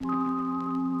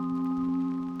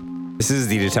This is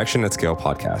the Detection at Scale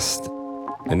podcast,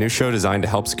 a new show designed to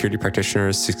help security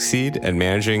practitioners succeed at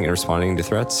managing and responding to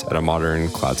threats at a modern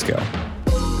cloud scale.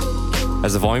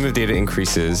 As the volume of data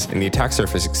increases and the attack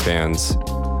surface expands,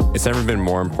 it's never been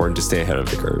more important to stay ahead of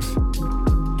the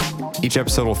curve. Each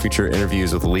episode will feature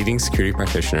interviews with leading security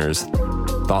practitioners,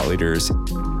 thought leaders,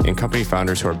 and company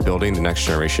founders who are building the next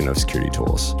generation of security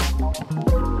tools.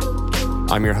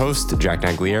 I'm your host, Jack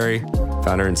Naglieri,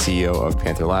 founder and CEO of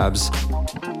Panther Labs.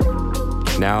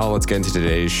 Now let's get into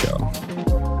today's show.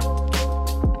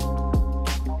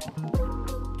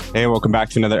 Hey, welcome back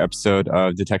to another episode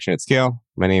of Detection at Scale.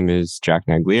 My name is Jack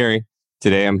Naglieri.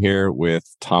 Today I'm here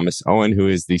with Thomas Owen, who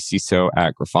is the CISO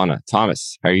at Grafana.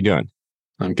 Thomas, how are you doing?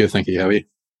 I'm good, thank you. How are you?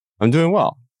 I'm doing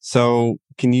well. So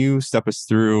can you step us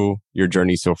through your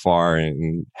journey so far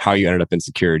and how you ended up in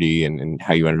security and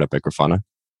how you ended up at Grafana?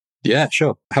 Yeah,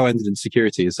 sure. How I ended in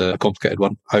security is a complicated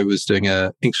one. I was doing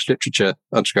an English literature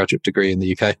undergraduate degree in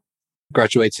the UK.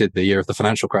 Graduated the year of the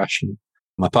financial crash, and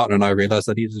my partner and I realized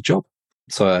I needed a job.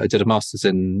 So I did a master's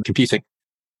in computing.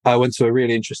 I went to a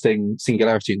really interesting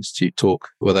Singularity Institute talk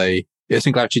where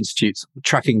Singularity Institute's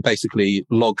tracking basically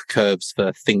log curves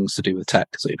for things to do with tech,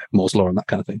 so Moore's Law and that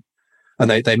kind of thing. And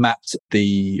they mapped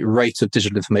the rate of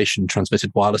digital information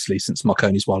transmitted wirelessly since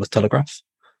Marconi's wireless telegraph.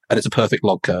 And it's a perfect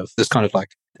log curve. There's kind of like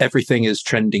everything is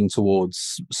trending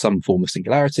towards some form of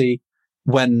singularity.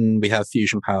 When we have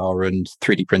fusion power and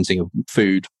 3D printing of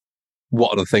food,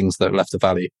 what are the things that are left of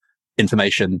value?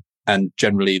 Information, and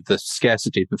generally the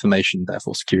scarcity of information,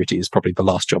 therefore security, is probably the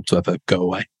last job to ever go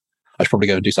away. I should probably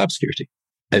go and do cybersecurity.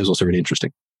 It was also really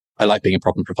interesting. I like being a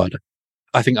problem provider.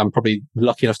 I think I'm probably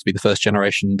lucky enough to be the first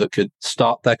generation that could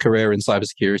start their career in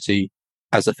cybersecurity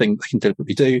as a thing they can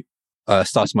deliberately do.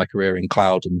 Started my career in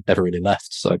cloud and never really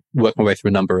left. So I worked my way through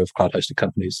a number of cloud hosted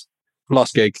companies.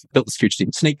 Last gig, built the security team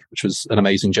at Snyk, which was an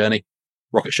amazing journey,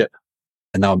 rocket ship.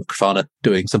 And now I'm at Grafana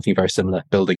doing something very similar,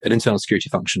 building an internal security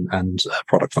function and a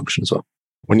product function as well.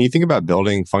 When you think about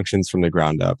building functions from the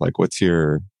ground up, like what's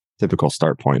your typical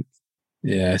start point?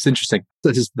 Yeah, it's interesting.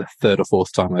 This is the third or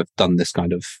fourth time I've done this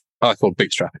kind of, I call it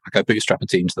bootstrapping. Like I bootstrap a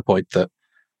team to the point that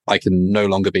I can no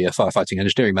longer be a firefighting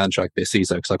engineering manager. I can be a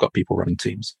CISO because I've got people running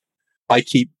teams. I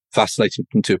keep vacillating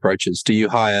between two approaches. Do you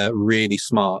hire really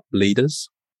smart leaders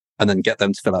and then get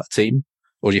them to fill out a team?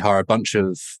 Or do you hire a bunch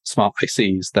of smart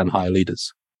ICs, then hire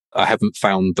leaders? I haven't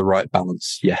found the right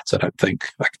balance yet, I don't think.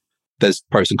 Like, there's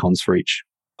pros and cons for each.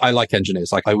 I like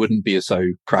engineers. Like, I wouldn't be so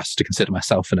crass to consider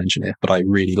myself an engineer, but I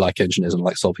really like engineers and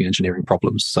like solving engineering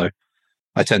problems. So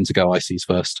I tend to go ICs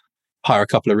first. Hire a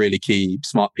couple of really key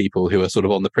smart people who are sort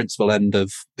of on the principal end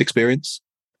of experience,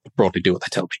 but broadly do what they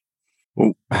tell me.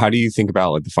 Well, how do you think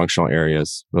about like the functional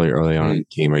areas really early on in the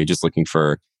team? Are you just looking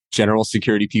for general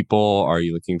security people? Are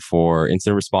you looking for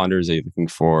incident responders? Are you looking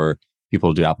for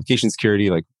people to do application security?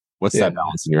 Like, what's that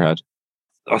balance in your head?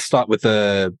 I'll start with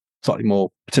the slightly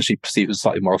more, potentially perceived as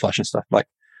slightly more old-fashioned stuff, like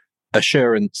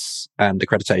assurance and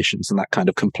accreditations and that kind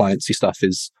of compliancy stuff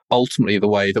is ultimately the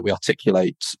way that we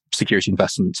articulate security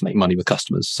investment to make money with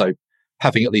customers. So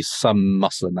having at least some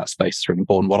muscle in that space is really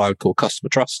important. What I would call customer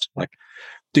trust, like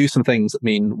do some things that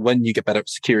mean when you get better at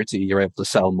security, you're able to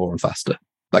sell more and faster.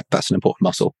 Like that's an important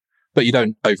muscle, but you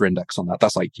don't over-index on that.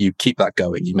 That's like you keep that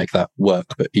going, you make that work,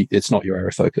 but it's not your area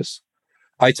of focus.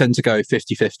 I tend to go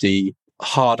 50-50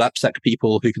 hard AppSec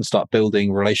people who can start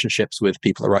building relationships with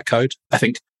people that write code. I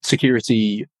think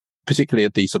security, particularly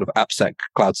at the sort of AppSec,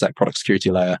 CloudSec product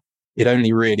security layer, it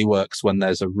only really works when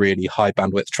there's a really high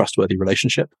bandwidth, trustworthy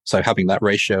relationship. So having that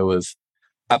ratio of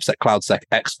AppSec, CloudSec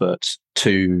expert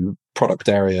to product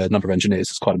area, number of engineers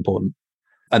is quite important.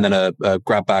 And then a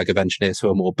grab bag of engineers who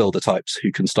are more builder types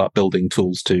who can start building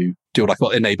tools to do what I call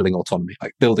enabling autonomy,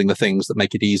 like building the things that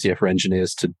make it easier for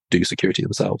engineers to do security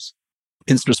themselves.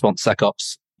 Incident response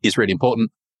SecOps is really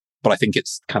important, but I think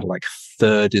it's kind of like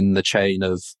third in the chain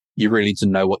of you really need to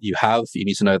know what you have. You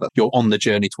need to know that you're on the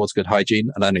journey towards good hygiene.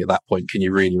 And only at that point can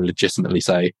you really legitimately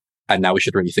say, and now we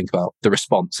should really think about the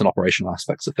response and operational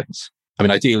aspects of things. I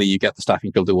mean, ideally, you get the staffing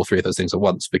people to do all three of those things at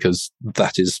once because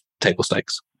that is table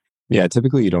stakes. Yeah,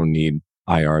 typically you don't need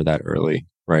IR that early,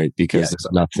 right? Because there's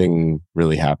nothing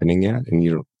really happening yet. And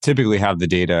you don't typically have the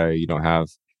data, you don't have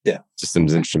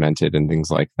systems instrumented and things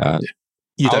like that. Yeah.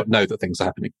 You don't know that things are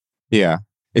happening. Yeah.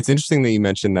 It's interesting that you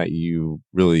mentioned that you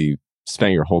really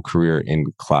spent your whole career in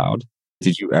cloud.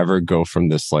 Did you ever go from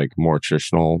this like more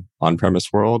traditional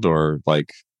on-premise world or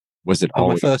like, was it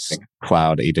always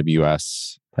cloud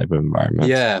AWS type of environment?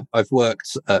 Yeah, I've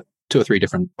worked at 2 or 3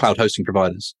 different cloud hosting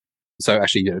providers. So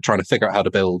actually, trying to figure out how to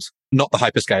build not the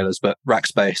hyperscalers, but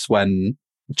Rackspace when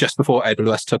just before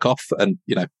AWS took off and,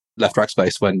 left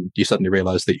Rackspace when you suddenly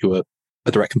realized that you were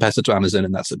a direct competitor to Amazon,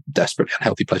 and that's a desperately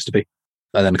unhealthy place to be.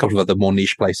 And then a couple of other more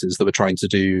niche places that were trying to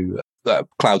do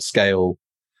cloud scale,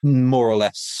 more or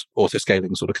less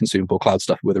auto-scaling sort of consumable cloud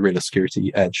stuff with a real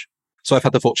security edge. So I've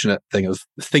had the fortunate thing of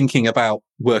thinking about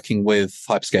working with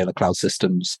hyperscaler cloud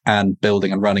systems and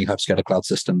building and running hyperscaler cloud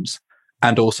systems.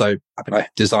 And also, I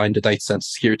designed a data center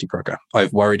security program.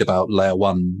 I've worried about layer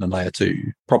 1 and layer 2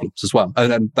 problems as well.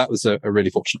 And that was a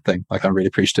really fortunate thing. Like, I'm really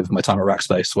appreciative of my time at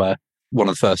Rackspace, where one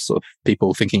of the first sort of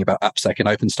people thinking about AppSec in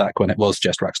OpenStack when it was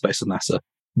just Rackspace and NASA,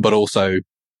 but also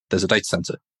there's a data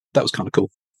center. That was kind of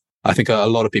cool. I think a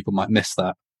lot of people might miss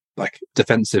that. Like,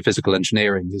 defensive physical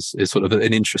engineering is sort of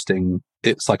an interesting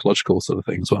psychological sort of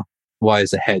thing as well. Why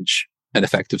is a hedge an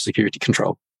effective security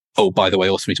control? Oh, by the way,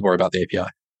 also need to worry about the API.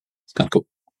 It's kind of cool.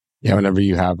 Yeah, whenever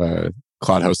you have a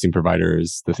cloud hosting provider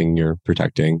is the thing you're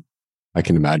protecting, I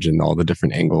can imagine all the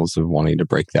different angles of wanting to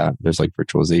break that. There's like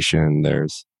virtualization,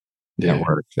 there's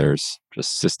network, there's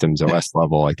just systems OS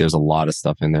level. Like, there's a lot of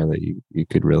stuff in there that you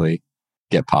could really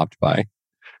get popped by.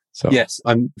 So yes,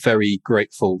 I'm very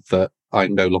grateful that I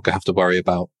no longer have to worry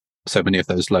about so many of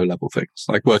those low level things.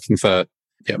 Like working for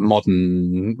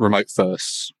modern remote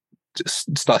first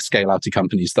scale outy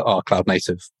companies that are cloud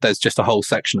native. There's just a whole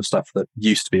section of stuff that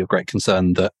used to be of great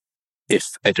concern that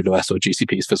if AWS or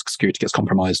GCP's physical security gets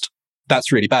compromised,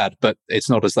 that's really bad. But it's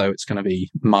not as though it's going to be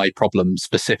my problem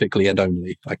specifically and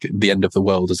only. Like, the end of the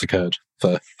world has occurred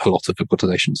for a lot of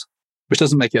organizations, which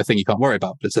doesn't make it a thing you can't worry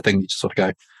about, but it's a thing you just sort of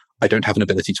go, I don't have an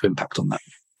ability to impact on that.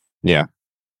 Yeah.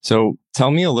 So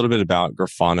tell me a little bit about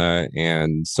Grafana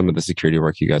and some of the security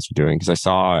work you guys were doing. Because I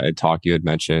saw a talk you had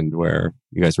mentioned where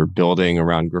you guys were building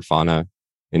around Grafana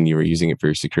and you were using it for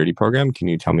your security program. Can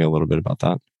you tell me a little bit about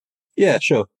that? Yeah,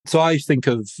 sure. So I think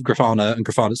of Grafana and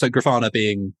Grafana. So Grafana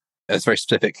being a very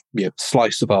specific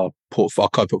slice of our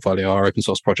code portfolio, our open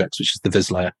source projects, which is the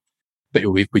Viz layer. But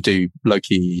we do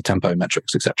Loki, Tempo,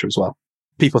 metrics, etc. as well.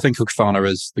 People think of Grafana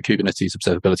as the Kubernetes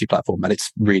observability platform, and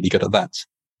it's really good at that.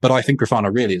 But I think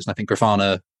Grafana really is. And I think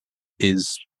Grafana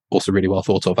is also really well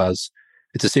thought of as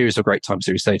it's a series of great time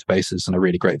series databases and a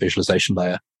really great visualization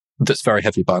layer that's very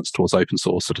heavily biased towards open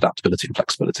source and adaptability and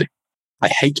flexibility. I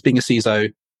hate being a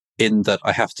CISO in that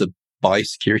I have to buy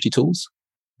security tools.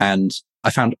 And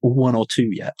I found one or two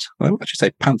yet. I would actually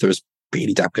say Panther is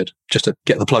really damn good just to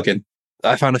get the plugin.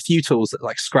 I found a few tools that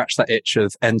like scratch that itch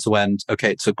of end to end.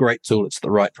 Okay, it's a great tool. It's the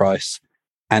right price.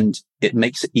 And it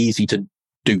makes it easy to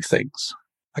do things.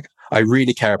 Like, I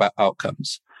really care about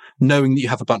outcomes. Knowing that you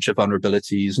have a bunch of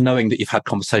vulnerabilities, knowing that you've had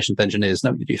conversations with engineers,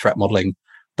 knowing that you do threat modeling,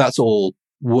 that's all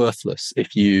worthless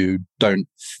if you don't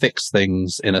fix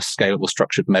things in a scalable,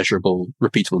 structured, measurable,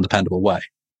 repeatable, and dependable way.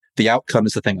 The outcome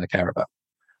is the thing I care about.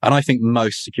 And I think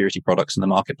most security products in the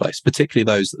marketplace, particularly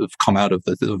those that have come out of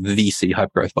the VC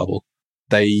hypergrowth bubble,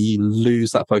 they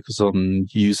lose that focus on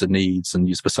user needs and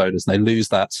user personas. And they lose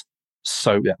that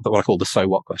what I call the so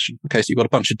what question. Okay, so you've got a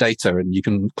bunch of data and you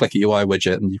can click a UI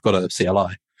widget and you've got a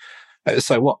CLI.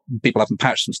 So what? People haven't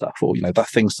patched some stuff, or that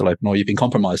thing's still open, or you've been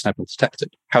compromised and haven't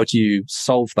detected. How do you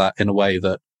solve that in a way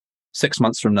that 6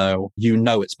 months from now,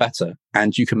 it's better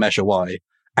and you can measure why,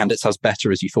 and it's as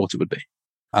better as you thought it would be?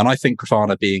 And I think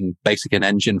Grafana being basically an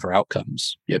engine for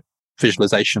outcomes,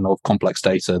 visualization of complex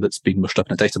data that's being mushed up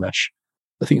in a data mesh,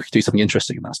 I think we could do something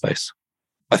interesting in that space.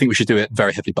 I think we should do it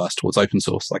very heavily biased towards open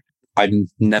source. Like, I'm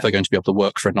never going to be able to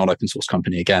work for a non-open source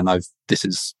company again. This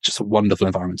is just a wonderful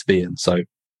environment to be in. So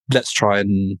let's try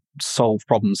and solve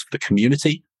problems for the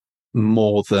community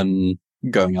more than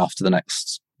going after the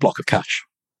next block of cash.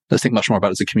 Let's think much more about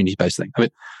it as a community-based thing. I mean,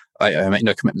 I make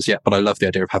no commitments yet, but I love the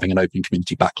idea of having an open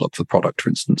community backlog for the product, for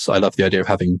instance. I love the idea of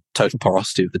having total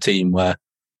porosity of the team where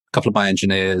a couple of my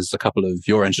engineers, a couple of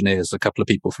your engineers, a couple of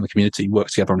people from the community work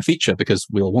together on a feature because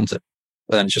we all want it.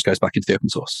 And then it just goes back into the open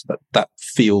source. That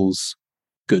feels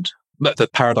good. But the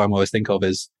paradigm I always think of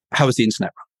is, how is the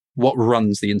internet run? What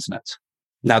runs the internet?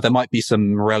 Now, there might be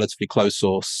some relatively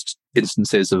closed-sourced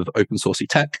instances of open sourcey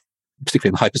tech,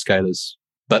 particularly in the hyperscalers.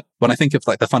 But when I think of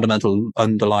like the fundamental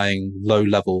underlying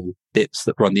low-level bits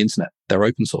that run the internet, they're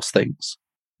open source things.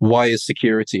 Why is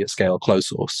security at scale closed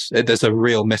source? There's a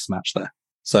real mismatch there.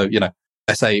 So,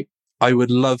 I say I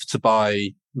would love to buy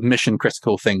mission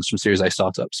critical things from Series A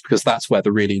startups because that's where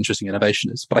the really interesting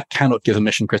innovation is. But I cannot give a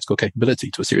mission critical capability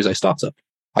to a Series A startup.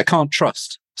 I can't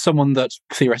trust someone that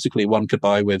theoretically one could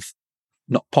buy with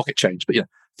not pocket change, but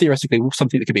theoretically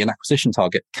something that could be an acquisition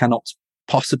target cannot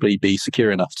possibly be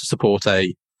secure enough to support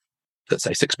a, let's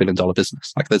say, $6 billion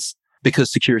business.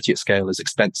 Because security at scale is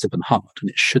expensive and hard, and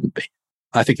it shouldn't be.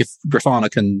 I think if Grafana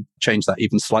can change that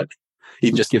even slightly,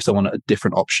 even just give someone a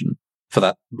different option for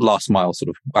that last mile sort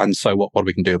of, and so what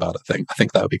we can do about it thing, I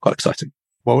think that would be quite exciting.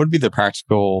 What would be the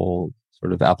practical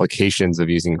sort of applications of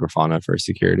using Grafana for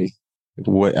security?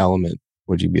 What element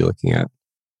would you be looking at?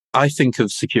 I think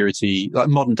of security, like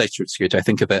modern data security, I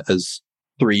think of it as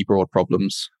three broad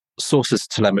problems: sources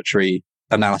telemetry,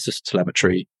 analysis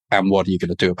telemetry, and what are you going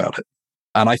to do about it?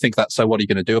 And I think that, so what are you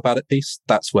going to do about it piece?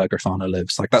 That's where Grafana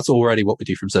lives. Like that's already what we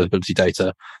do for observability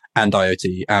data and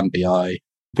IoT and BI.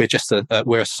 We're just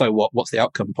we're a so what's the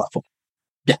outcome platform.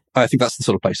 Yeah, I think that's the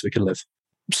sort of place we can live.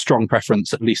 Strong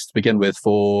preference, at least to begin with,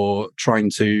 for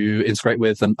trying to integrate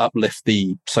with and uplift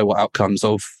the so what outcomes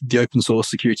of the open source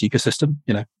security ecosystem.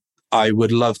 You know, I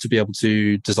would love to be able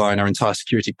to design our entire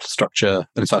security structure,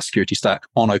 an entire security stack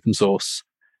on open source,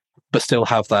 but still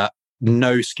have that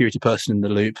no security person in the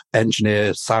loop.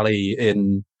 Engineer Sally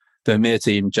in the EMEA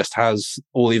team just has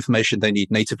all the information they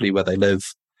need natively where they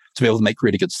live to be able to make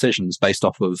really good decisions based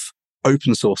off of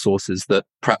open source sources that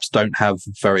perhaps don't have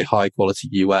very high quality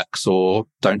UX or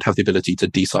don't have the ability to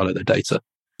de-silo their data.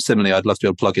 Similarly, I'd love to be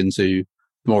able to plug into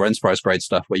more enterprise grade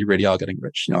stuff where you really are getting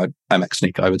rich. You know, MX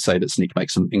Snyk, I would say that Snyk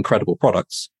makes some incredible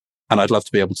products. And I'd love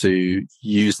to be able to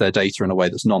use their data in a way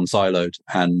that's non-siloed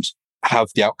and have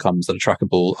the outcomes that are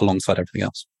trackable alongside everything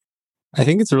else. I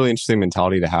think it's a really interesting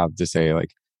mentality to have to say, like,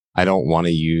 I don't want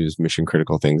to use mission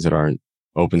critical things that aren't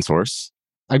open source.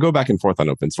 I go back and forth on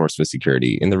open source with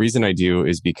security. And the reason I do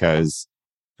is because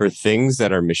for things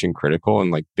that are mission critical and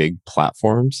like big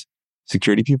platforms,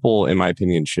 security people, in my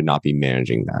opinion, should not be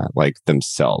managing that like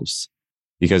themselves.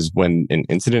 Because when an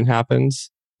incident happens,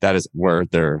 that is where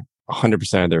their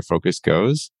 100% of their focus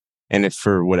goes. And if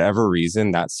for whatever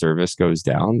reason that service goes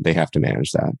down, they have to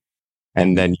manage that.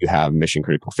 And then you have mission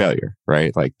critical failure,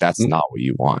 right? Like that's not what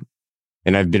you want.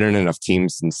 And I've been in enough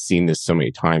teams and seen this so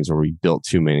many times where we built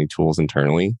too many tools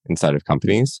internally inside of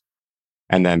companies.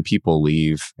 And then people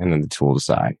leave and then the tools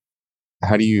die.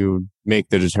 How do you make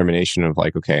the determination of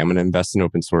like, okay, I'm going to invest in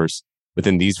open source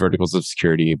within these verticals of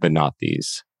security, but not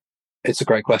these? It's a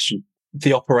great question.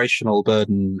 The operational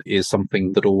burden is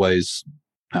something that always,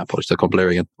 apologies to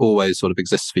Cobbler, always sort of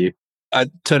exists for you.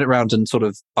 I'd turn it around and sort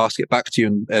of ask it back to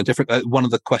you. And one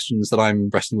of the questions that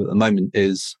I'm wrestling with at the moment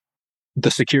is the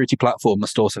security platform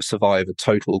must also survive a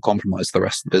total compromise to the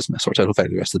rest of the business or a total failure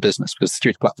to the rest of the business, because the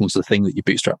security platform is the thing that you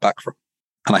bootstrap back from.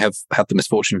 And I have had the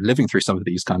misfortune of living through some of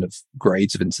these kind of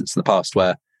grades of incidents in the past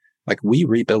where like we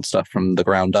rebuild stuff from the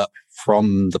ground up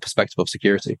from the perspective of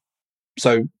security.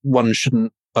 So one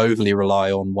shouldn't overly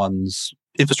rely on one's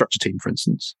infrastructure team, for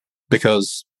instance,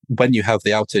 because when you have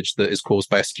the outage that is caused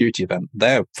by a security event,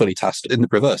 they're fully tasked in the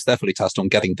reverse. They're fully tasked on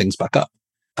getting things back up.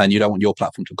 And you don't want your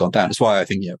platform to have gone down. That's why I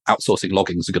think outsourcing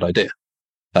logging is a good idea.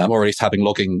 Or at least having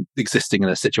logging existing in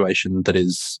a situation that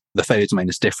is the failure domain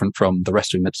is different from the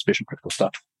rest of the mission critical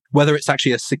stuff. Whether it's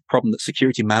actually a problem that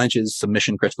security manages some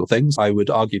mission critical things, I would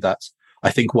argue that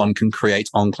I think one can create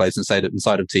enclaves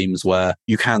inside of teams where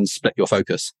you can split your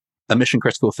focus. A mission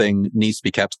critical thing needs to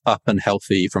be kept up and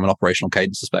healthy from an operational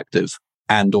cadence perspective,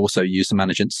 and also used to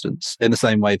manage incidents in the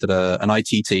same way that an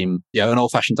IT team, an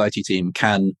old fashioned IT team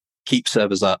can keep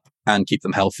servers up and keep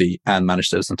them healthy and manage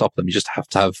servers on top of them. You just have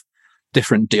to have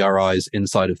different DRIs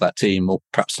inside of that team, or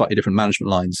perhaps slightly different management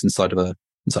lines inside of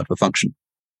a function.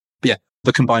 But yeah,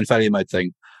 the combined failure mode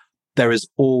thing, there is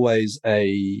always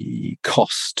a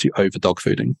cost to over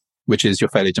dogfooding, which is your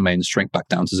failure domains shrink back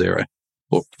down to 0,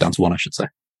 or down to 1, I should say.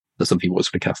 That's something you always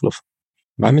be careful of.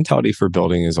 My mentality for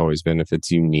building has always been, if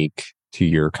it's unique to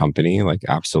your company, like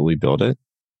absolutely build it.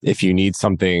 If you need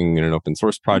something in an open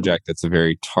source project that's a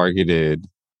very targeted,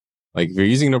 like if you're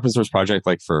using an open source project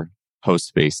like for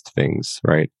host-based things,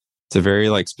 right? It's a very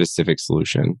like specific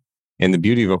solution. And the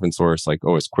beauty of open source, like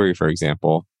OS Query, for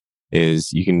example,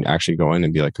 is you can actually go in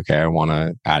and be like, okay, I want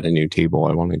to add a new table.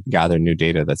 I want to gather new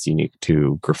data that's unique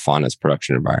to Grafana's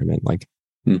production environment. Like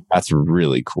that's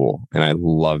really cool. And I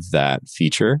love that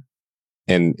feature.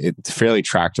 And it's fairly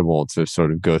tractable to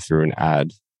sort of go through and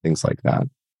add things like that.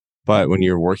 But when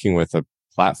you're working with a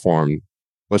platform,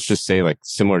 let's just say like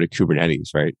similar to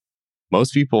Kubernetes, right?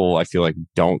 Most people, I feel like,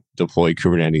 don't deploy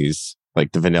Kubernetes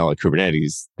like the vanilla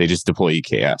Kubernetes. They just deploy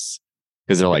EKS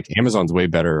because they're like, Amazon's way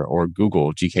better, or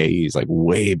Google GKE is like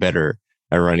way better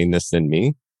at running this than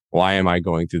me. Why am I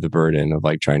going through the burden of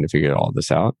like trying to figure all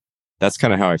this out? That's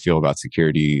kind of how I feel about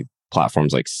security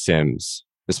platforms like SIEMs,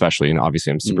 especially. And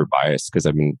obviously I'm super biased because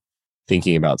I've been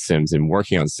thinking about SIEMs and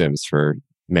working on SIEMs for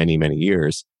many, many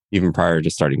years, even prior to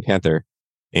starting Panther.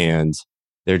 And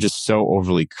they're just so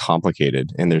overly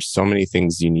complicated. And there's so many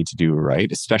things you need to do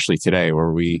right, especially today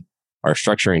where we are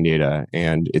structuring data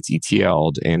and it's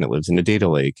ETL'd and it lives in a data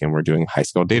lake and we're doing high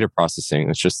scale data processing.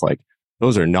 It's just like,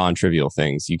 those are non-trivial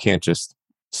things. You can't just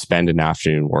spend an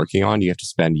afternoon working on, you have to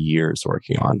spend years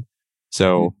working on.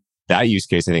 So that use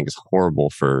case, I think, is horrible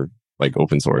for like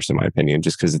open source, in my opinion,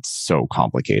 just because it's so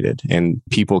complicated and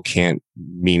people can't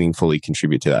meaningfully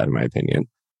contribute to that, in my opinion.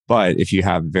 But if you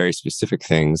have very specific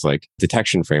things like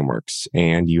detection frameworks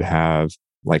and you have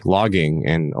like logging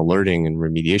and alerting and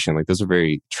remediation, like those are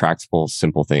very tractable,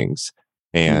 simple things.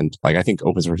 And like, I think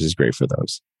open source is great for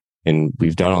those. And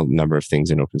we've done a number of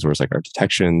things in open source, like our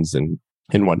detections and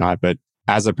whatnot. But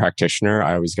as a practitioner,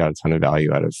 I always got a ton of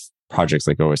value out of projects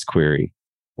like OS Query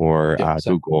or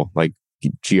Google, like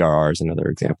GRR is another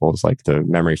example. It's like the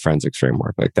memory forensics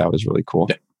framework. Like that was really cool.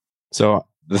 Yeah. So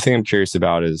the thing I'm curious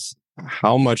about is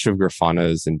how much of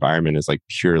Grafana's environment is like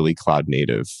purely cloud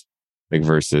native, like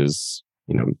versus,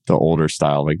 you know, the older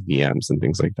style like VMs and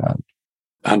things like that.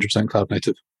 100% cloud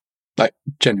native. Like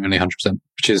genuinely 100%,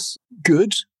 which is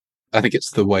good. I think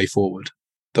it's the way forward.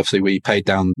 Obviously, we paid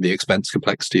down the expense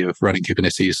complexity of running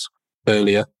Kubernetes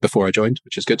earlier before I joined,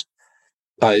 which is good.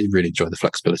 I really enjoy the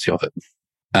flexibility of it.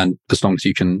 And as long as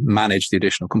you can manage the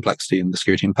additional complexity and the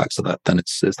security impacts of that, then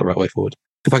it's the right way forward.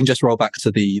 If I can just roll back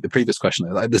to the previous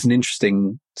question, there's an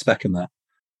interesting spec in there.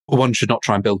 One should not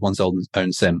try and build one's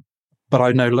own SIM. But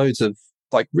I know loads of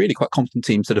like really quite competent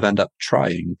teams that have ended up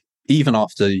trying, even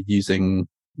after using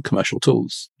commercial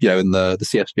tools, you know, in the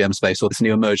CSVM space, or this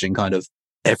new emerging kind of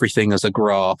everything as a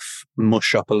graph,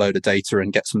 mush up a load of data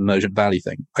and get some emergent value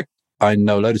thing. I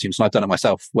know a load of teams, and I've done it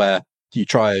myself, where you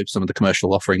try some of the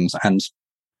commercial offerings and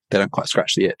they don't quite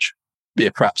scratch the itch. Yeah,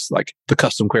 perhaps like the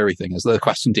custom query thing is the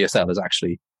custom DSL is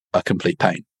actually a complete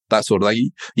pain. That's sort of like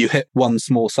you hit one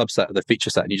small subset of the feature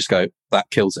set and you just go, that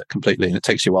kills it completely, and it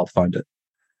takes you a while to find it.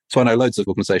 So I know loads of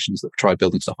organizations that have tried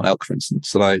building stuff on Elk, for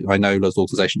instance. And I know loads of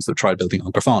organizations that have tried building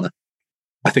on Grafana.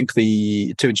 I think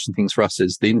the two interesting things for us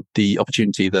is the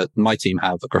opportunity that my team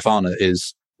have at Grafana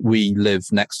is we live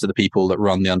next to the people that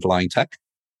run the underlying tech.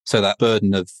 So that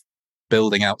burden of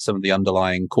building out some of the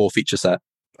underlying core feature set,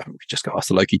 we just got ask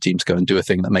the Loki team to go and do a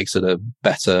thing that makes it a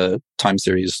better time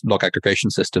series log aggregation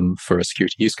system for a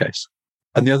security use case.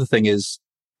 And the other thing is,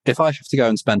 if I have to go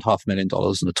and spend $500,000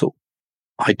 on a tool,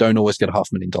 I don't always get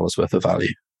 $500,000 worth of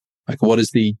value. Like, what is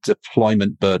the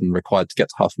deployment burden required to get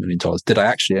to $500,000? Did I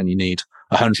actually only need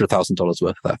 $100,000 worth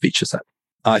of that feature set?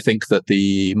 I think that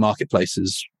the marketplace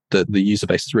is, the user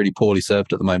base is really poorly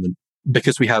served at the moment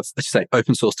because we have, as you say,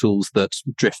 open source tools that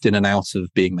drift in and out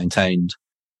of being maintained.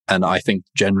 And I think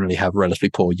generally have relatively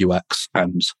poor UX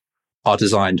and are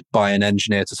designed by an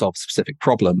engineer to solve a specific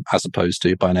problem as opposed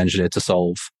to by an engineer to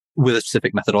solve with a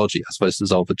specific methodology as opposed to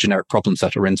solve a generic problem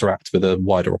set or interact with a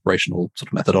wider operational sort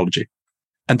of methodology.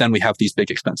 And then we have these big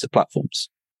expensive platforms.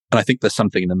 And I think there's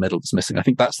something in the middle that's missing. I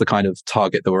think that's the kind of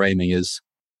target that we're aiming is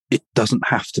it doesn't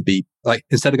have to be like,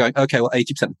 instead of going, okay, well, 80%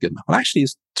 is good enough. Well, actually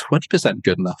is 20%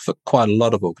 good enough for quite a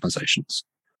lot of organizations?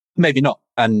 Maybe not.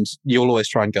 And you'll always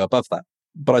try and go above that.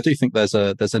 But I do think there's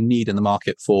a need in the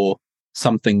market for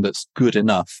something that's good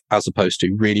enough as opposed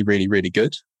to really, really, really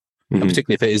good. Mm-hmm. And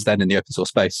particularly if it is then in the open source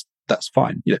space, that's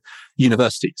fine. You know,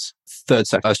 universities, third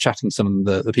sector. I was chatting to some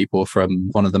of the people from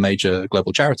one of the major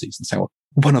global charities and saying, well,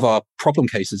 one of our problem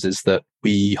cases is that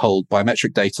we hold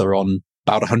biometric data on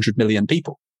about 100 million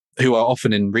people who are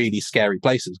often in really scary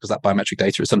places because that biometric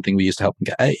data is something we use to help them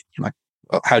get aid. You're like,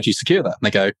 well, how do you secure that? And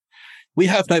they go, we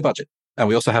have no budget. And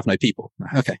we also have no people.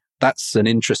 Okay, that's an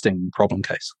interesting problem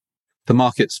case. The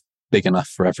market's big enough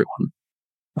for everyone.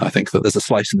 I think that there's a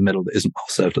slice in the middle that isn't well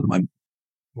served at the moment.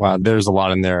 Wow, there's a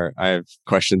lot in there I have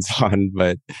questions on,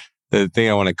 but the thing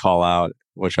I want to call out,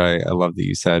 which I love that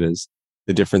you said, is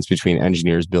the difference between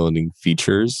engineers building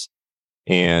features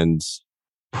and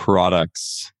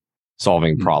products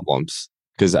solving problems.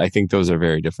 Because I think those are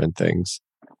very different things.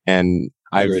 And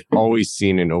I've always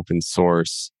seen in open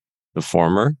source the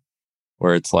former,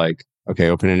 where it's like, okay,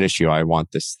 open an issue, I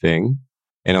want this thing.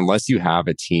 And unless you have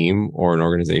a team or an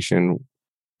organization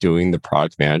doing the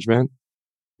product management,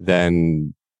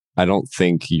 then I don't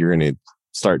think you're going to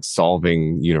start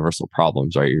solving universal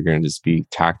problems, right? You're going to just be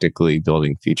tactically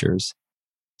building features.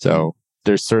 So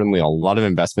there's certainly a lot of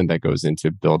investment that goes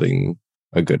into building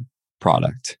a good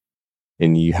product.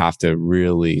 And you have to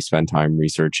really spend time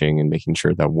researching and making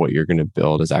sure that what you're going to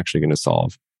build is actually going to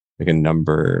solve like a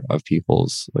number of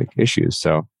people's like issues.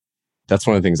 So that's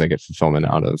one of the things I get fulfillment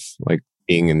out of, like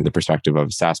being in the perspective of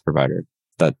a SaaS provider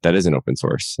that isn't open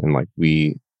source. And like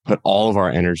we put all of our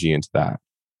energy into that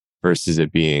versus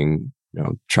it being, you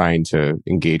know, trying to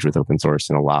engage with open source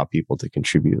and allow people to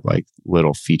contribute like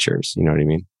little features. You know what I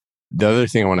mean? The other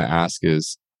thing I want to ask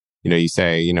is, you know, you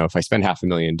say, you know, if I spend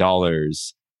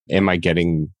 $500,000, am I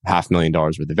getting $500,000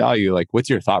 worth of value? Like, what's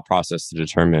your thought process to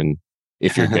determine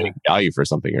if you're getting value for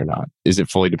something or not? Is it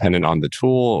fully dependent on the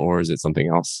tool or is it something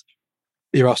else?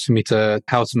 You're asking me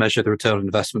how to measure the return on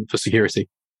investment for security.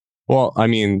 Well, I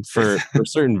mean, for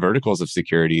certain verticals of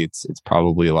security, it's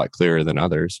probably a lot clearer than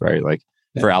others, right? Like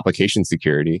for application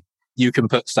security, you can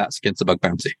put stats against a bug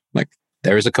bounty. Like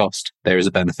there is a cost, there is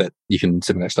a benefit. You can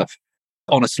simulate stuff.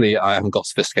 Honestly, I haven't got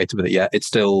sophisticated with it yet. It's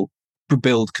still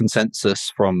build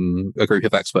consensus from a group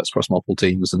of experts across multiple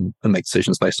teams and make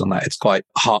decisions based on that. It's quite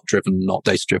heart-driven, not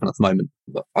data-driven at the moment.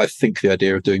 But I think the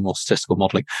idea of doing more statistical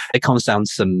modeling, it comes down to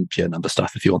some pure number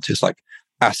stuff if you want to. It's like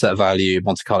asset value,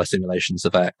 Monte Carlo simulations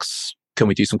of X. Can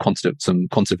we do some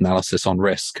quantitative analysis on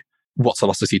risk? What's the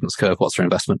loss exceedance curve? What's our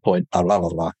investment point? Blah, blah, blah,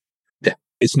 blah. Yeah,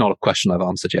 it's not a question I've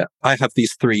answered yet. I have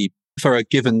these three, for a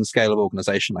given scale of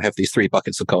organization, I have these three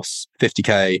buckets of costs,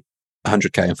 50K,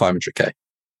 100K, and 500K.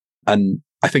 And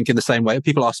I think in the same way,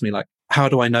 people ask me like, how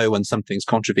do I know when something's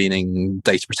contravening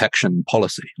data protection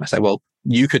policy? And I say, well,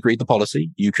 you could read the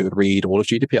policy, you could read all of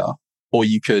GDPR, or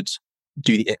you could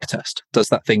do the ick test. Does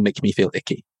that thing make me feel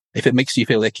icky? If it makes you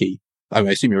feel icky, I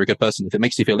assume you're a good person. If it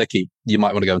makes you feel icky, you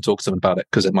might want to go and talk to someone about it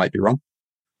because it might be wrong.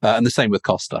 And the same with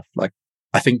cost stuff. Like,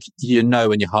 I think you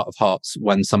know in your heart of hearts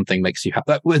when something makes you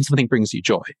happy, when something brings you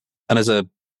joy. And as a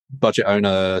budget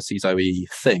owner, CISO-y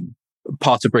thing,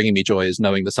 part of bringing me joy is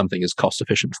knowing that something is cost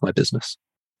efficient for my business.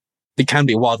 It can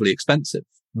be wildly expensive,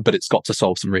 but it's got to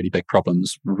solve some really big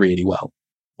problems really well.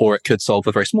 Or it could solve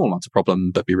a very small amount of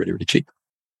problem, but be really, really cheap.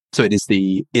 So it is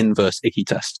the inverse icky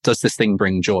test. Does this thing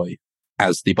bring joy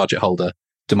as the budget holder?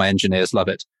 Do my engineers love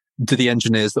it? Do the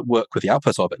engineers that work with the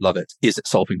output of it love it? Is it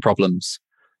solving problems?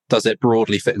 Does it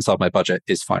broadly fit inside my budget?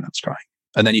 Is finance crying?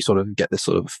 And then you sort of get this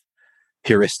sort of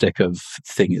heuristic of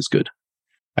thing is good.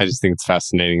 I just think it's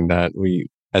fascinating that we,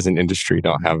 as an industry,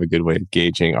 don't have a good way of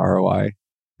gauging ROI,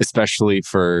 especially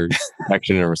for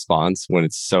detection and response when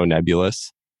it's so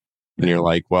nebulous. And you're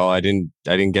like, well, I didn't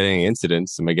get any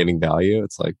incidents. Am I getting value?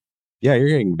 It's like, yeah, you're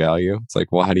getting value. It's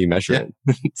like, well, how do you measure it?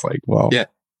 It's like, well, yeah.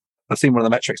 I've seen one of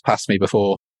the metrics pass me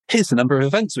before. Here's the number of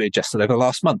events we adjusted over the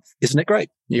last month. Isn't it great?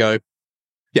 You go,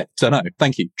 yeah, don't know.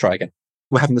 Thank you. Try again.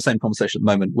 We're having the same conversation at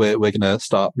the moment. We're going to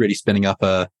start really spinning up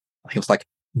I think it was like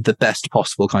the best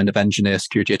possible kind of engineer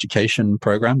security education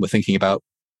program. We're thinking about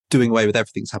doing away with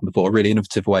everything that's happened before, a really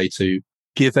innovative way to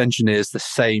give engineers the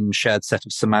same shared set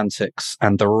of semantics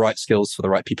and the right skills for the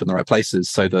right people in the right places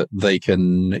so that they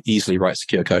can easily write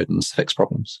secure code and fix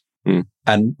problems.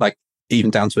 And like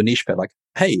even down to a niche bit, like,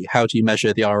 hey, how do you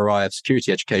measure the ROI of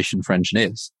security education for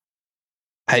engineers?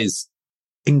 Hey, is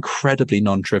incredibly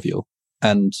non-trivial.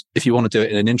 And if you want to do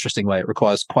it in an interesting way, it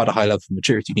requires quite a high level of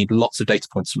maturity. You need lots of data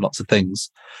points from lots of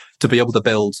things to be able to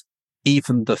build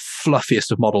even the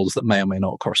fluffiest of models that may or may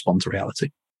not correspond to reality.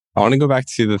 I want to go back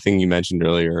to the thing you mentioned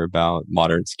earlier about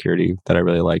modern security that I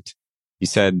really liked. You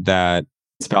said that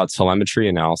it's about telemetry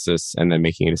analysis and then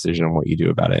making a decision on what you do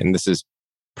about it. And this is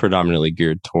predominantly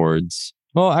geared towards,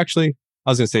 well, actually,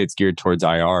 I was going to say it's geared towards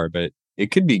IR, but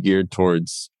it could be geared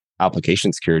towards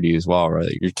application security as well,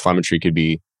 right? Your telemetry could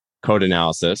be code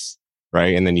analysis,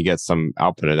 right? And then you get some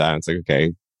output of that. And it's like,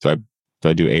 okay, do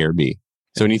I do A or B?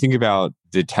 So when you think about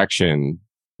detection,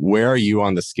 where are you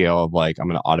on the scale of like, I'm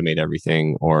going to automate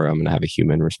everything or I'm going to have a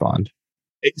human respond?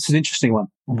 It's an interesting one.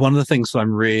 One of the things that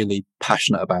I'm really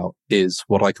passionate about is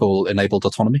what I call enabled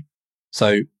autonomy.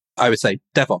 So I would say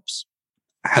DevOps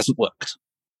hasn't worked,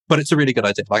 but it's a really good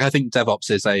idea. Like I think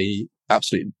DevOps is a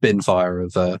absolute bin fire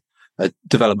of a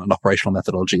development and operational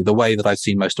methodology. The way that I've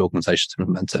seen most organizations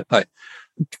implement it,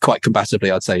 quite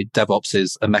combatively, I'd say DevOps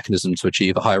is a mechanism to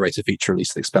achieve a higher rate of feature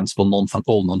release at the expense of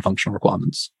all non-functional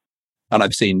requirements. And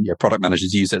I've seen product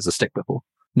managers use it as a stick before.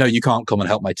 No, you can't come and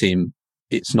help my team.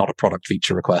 It's not a product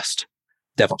feature request.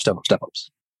 DevOps.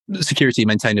 Security,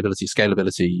 maintainability,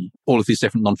 scalability, all of these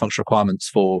different non-functional requirements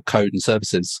for code and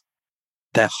services,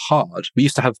 they're hard. We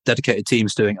used to have dedicated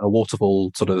teams doing a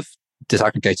waterfall sort of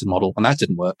disaggregated model, and that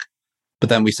didn't work. But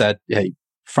then we said, hey,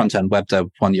 front-end web dev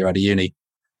 1 year out of uni,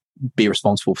 be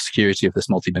responsible for security of this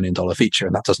multi-million-dollar feature,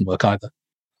 and that doesn't work either.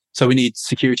 So we need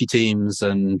security teams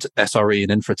and SRE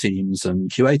and infra teams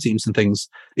and QA teams and things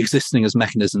existing as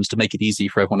mechanisms to make it easy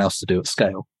for everyone else to do at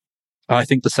scale. And I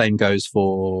think the same goes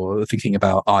for thinking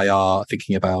about IR,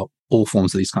 thinking about all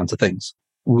forms of these kinds of things.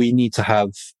 We need to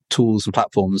have tools and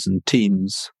platforms and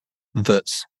teams that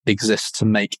exist to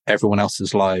make everyone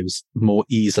else's lives more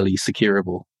easily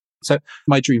securable. So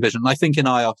my dream vision, and I think in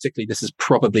IR particularly, this is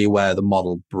probably where the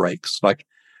model breaks. Like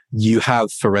you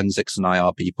have forensics and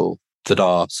IR people that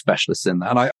are specialists in that.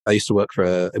 And I used to work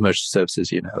for emergency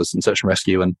services, I was in search and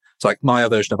rescue. And it's like my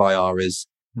version of IR is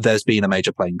there's been a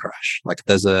major plane crash. Like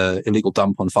there's a illegal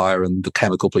dump on fire and the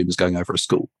chemical plume is going over a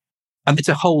school. And it's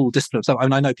a whole discipline of stuff. I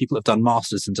mean, I know people have done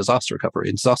masters in disaster recovery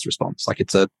and disaster response. Like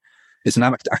it's a It's an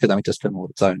academic discipline all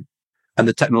its own. And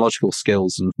the technological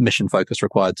skills and mission focus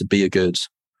required to be a good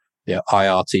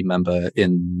IR team member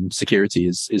in security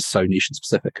is so niche and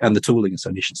specific, and the tooling is so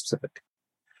niche and specific.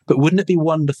 But wouldn't it be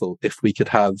wonderful if we could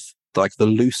have like the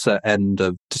looser end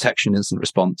of detection incident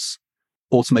response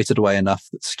automated away enough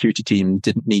that the security team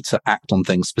didn't need to act on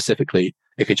things specifically?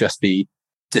 It could just be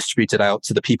distributed out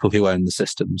to the people who own the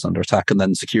systems under attack, and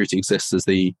then security exists as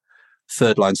the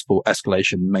third line support,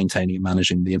 escalation, maintaining and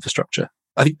managing the infrastructure.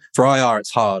 I think for IR,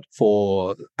 it's hard.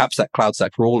 For AppSec,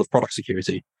 CloudSec, for all of product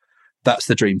security, that's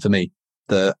the dream for me.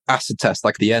 The acid test,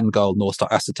 like the end goal, North Star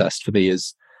acid test for me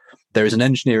is there is an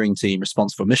engineering team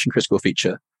responsible for a mission critical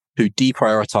feature who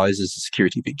deprioritizes a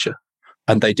security feature.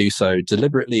 And they do so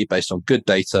deliberately based on good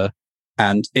data.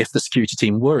 And if the security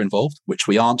team were involved, which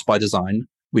we aren't by design,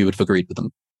 we would have agreed with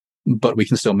them. But we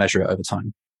can still measure it over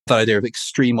time. That idea of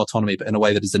extreme autonomy, but in a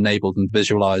way that is enabled and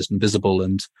visualized and visible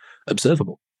and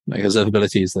observable. Like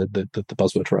observability is the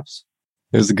buzzword for us.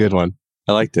 It was a good one.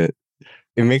 I liked it.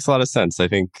 It makes a lot of sense. I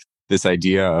think this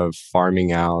idea of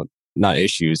farming out, not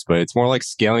issues, but it's more like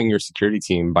scaling your security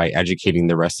team by educating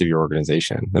the rest of your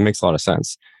organization. That makes a lot of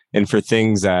sense. And for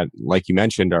things that, like you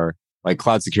mentioned, are like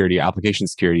cloud security, application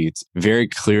security, it's very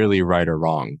clearly right or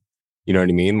wrong. You know what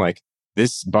I mean? Like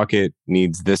this bucket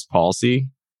needs this policy.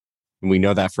 And we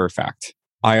know that for a fact.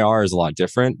 IR is a lot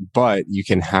different, but you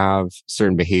can have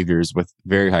certain behaviors with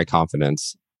very high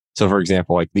confidence. So for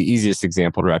example, like the easiest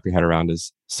example to wrap your head around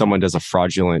is someone does a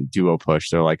fraudulent Duo push.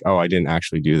 They're like, oh, I didn't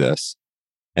actually do this.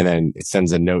 And then it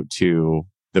sends a note to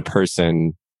the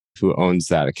person who owns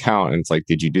that account. And it's like,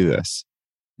 did you do this?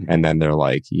 And then they're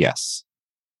like, yes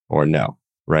or no.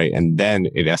 Right. And then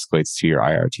it escalates to your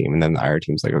IR team. And then the IR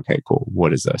team's like, okay, cool.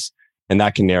 What is this? And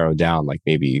that can narrow down like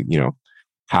maybe,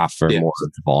 half or more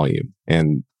of the volume.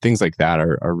 And things like that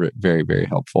are very, very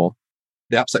helpful.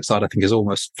 The AppSec side, I think, is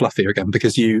almost fluffier again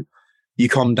because you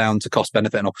come down to cost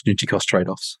benefit and opportunity cost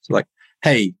trade-offs. So like,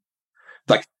 hey,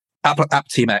 like app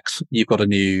team X, you've got a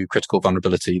new critical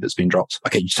vulnerability that's been dropped.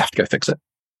 Okay, you just have to go fix it.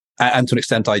 And to an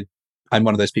extent, I'm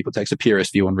one of those people who takes a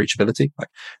purist view on reachability. Like,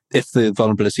 if the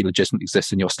vulnerability legitimately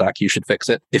exists in your stack, you should fix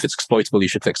it. If it's exploitable, you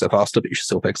should fix it faster, but you should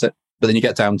still fix it. But then you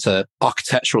get down to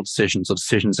architectural decisions or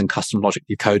decisions in custom logic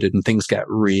you coded, and things get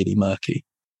really murky.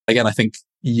 Again, I think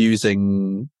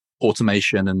using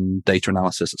automation and data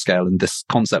analysis at scale and this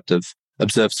concept of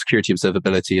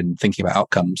observability and thinking about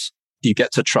outcomes, you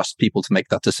get to trust people to make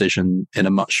that decision in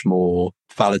a much more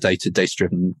validated,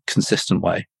 data-driven, consistent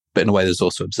way, but in a way that's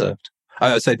also observed.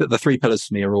 I would say that the three pillars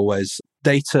for me are always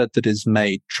data that is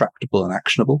made tractable and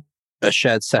actionable, a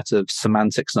shared set of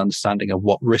semantics and understanding of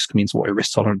what risk means, what your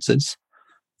risk tolerance is,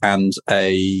 and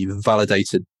a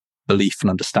validated belief and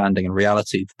understanding and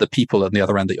reality that the people on the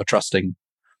other end that you're trusting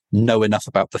know enough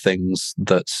about the things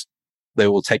that they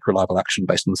will take reliable action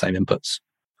based on the same inputs.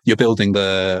 You're building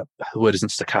the word isn't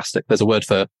stochastic. There's a word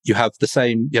for you have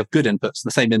good inputs,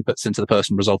 the same inputs into the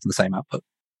person result in the same output.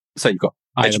 So you've got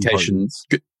education.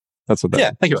 That's what that.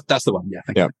 Yeah, thank you. That's the one. Yeah,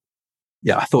 thank you.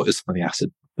 Yeah, I thought it was something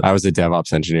acid. I was a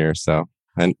DevOps engineer,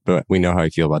 but we know how I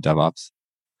feel about DevOps.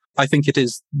 I think it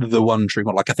is the one true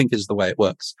model. Like, I think is the way it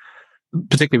works,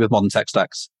 particularly with modern tech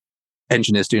stacks.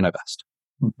 Engineers do know best,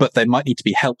 but they might need to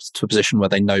be helped to a position where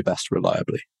they know best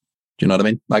reliably. Do you know what I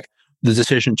mean? Like, the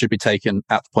decision should be taken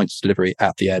at the point of delivery,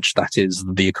 at the edge. That is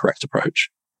the correct approach,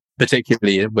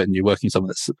 particularly when you're working with someone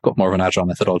that's got more of an agile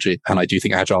methodology. And I do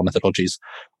think agile methodologies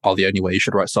are the only way you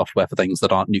should write software for things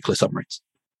that aren't nuclear submarines.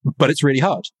 But it's really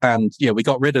hard. And, we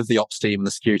got rid of the ops team and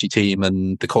the security team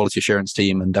and the quality assurance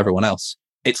team and everyone else.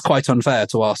 It's quite unfair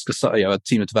to ask a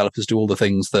team of developers do all the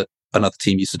things that another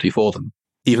team used to do for them,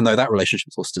 even though that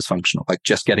relationship was dysfunctional. Like,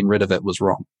 just getting rid of it was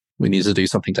wrong. We need to do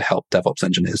something to help DevOps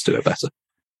engineers do it better.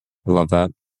 I love that.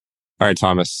 All right,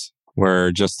 Thomas,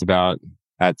 we're just about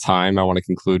at time. I want to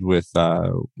conclude with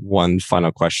one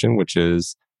final question, which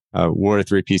is, what are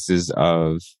 3 pieces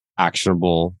of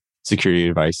actionable security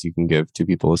advice you can give to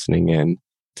people listening in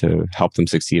to help them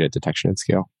succeed at detection at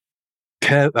scale?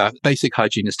 Basic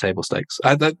hygiene is table stakes.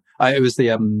 It was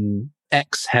the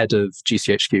ex-head of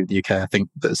GCHQ in the UK, I think,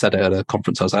 that said it at a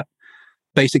conference I was at.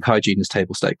 Basic hygiene is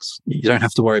table stakes. You don't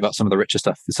have to worry about some of the richer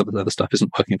stuff if some of the other stuff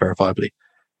isn't working verifiably.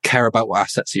 Care about what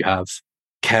assets you have,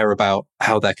 care about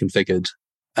how they're configured,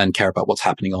 and care about what's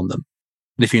happening on them.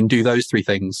 And if you can do those 3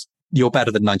 things, you're better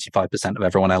than 95% of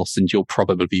everyone else, and you'll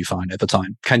probably be fine over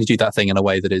time. Can you do that thing in a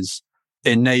way that is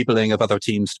enabling of other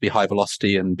teams to be high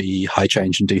velocity and be high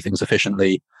change and do things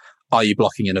efficiently? Are you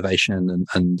blocking innovation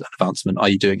and advancement? Are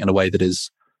you doing it in a way that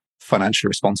is financially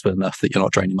responsible enough that you're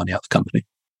not draining money out of the company?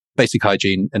 Basic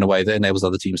hygiene in a way that enables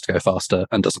other teams to go faster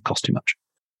and doesn't cost too much,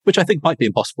 which I think might be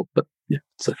impossible, but yeah.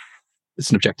 So it's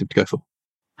an objective to go for.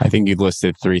 I think you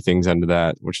listed 3 things under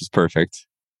that, which is perfect.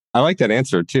 I like that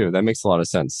answer too. That makes a lot of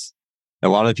sense. A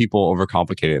lot of people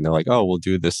overcomplicate it and they're like, oh, we'll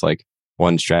do this like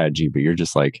one strategy, but you're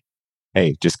just like,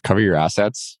 hey, just cover your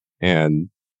assets and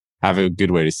have a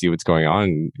good way to see what's going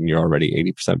on. And you're already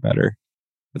 80% better.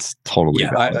 It's totally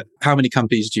valid. How many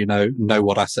companies do you know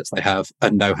what assets they have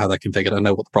and know how they're configured and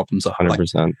know what the problems are?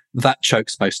 100%. Like, that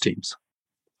chokes most teams.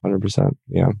 100%.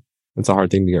 Yeah. It's a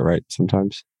hard thing to get right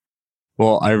sometimes.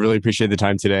 Well, I really appreciate the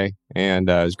time today. And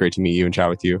it was great to meet you and chat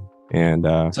with you. And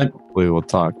hopefully we'll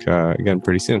talk again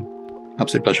pretty soon.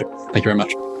 Absolute pleasure. Thank you very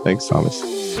much. Thanks, Thomas.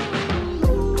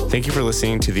 Thank you for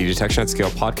listening to the Detection at Scale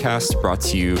podcast brought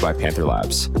to you by Panther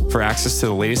Labs. For access to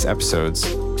the latest episodes,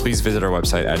 please visit our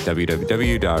website at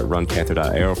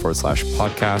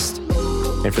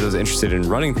www.runpanther.io/podcast. And for those interested in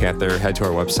running Panther, head to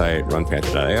our website,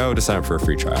 runpanther.io, to sign up for a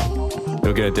free trial.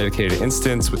 You'll get a dedicated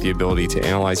instance with the ability to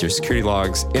analyze your security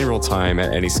logs in real time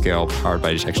at any scale, powered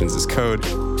by Detections as code,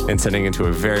 and sending into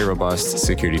a very robust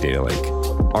security data lake.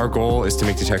 Our goal is to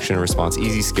make detection and response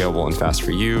easy, scalable, and fast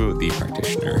for you, the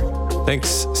practitioner.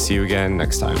 Thanks. See you again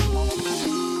next time.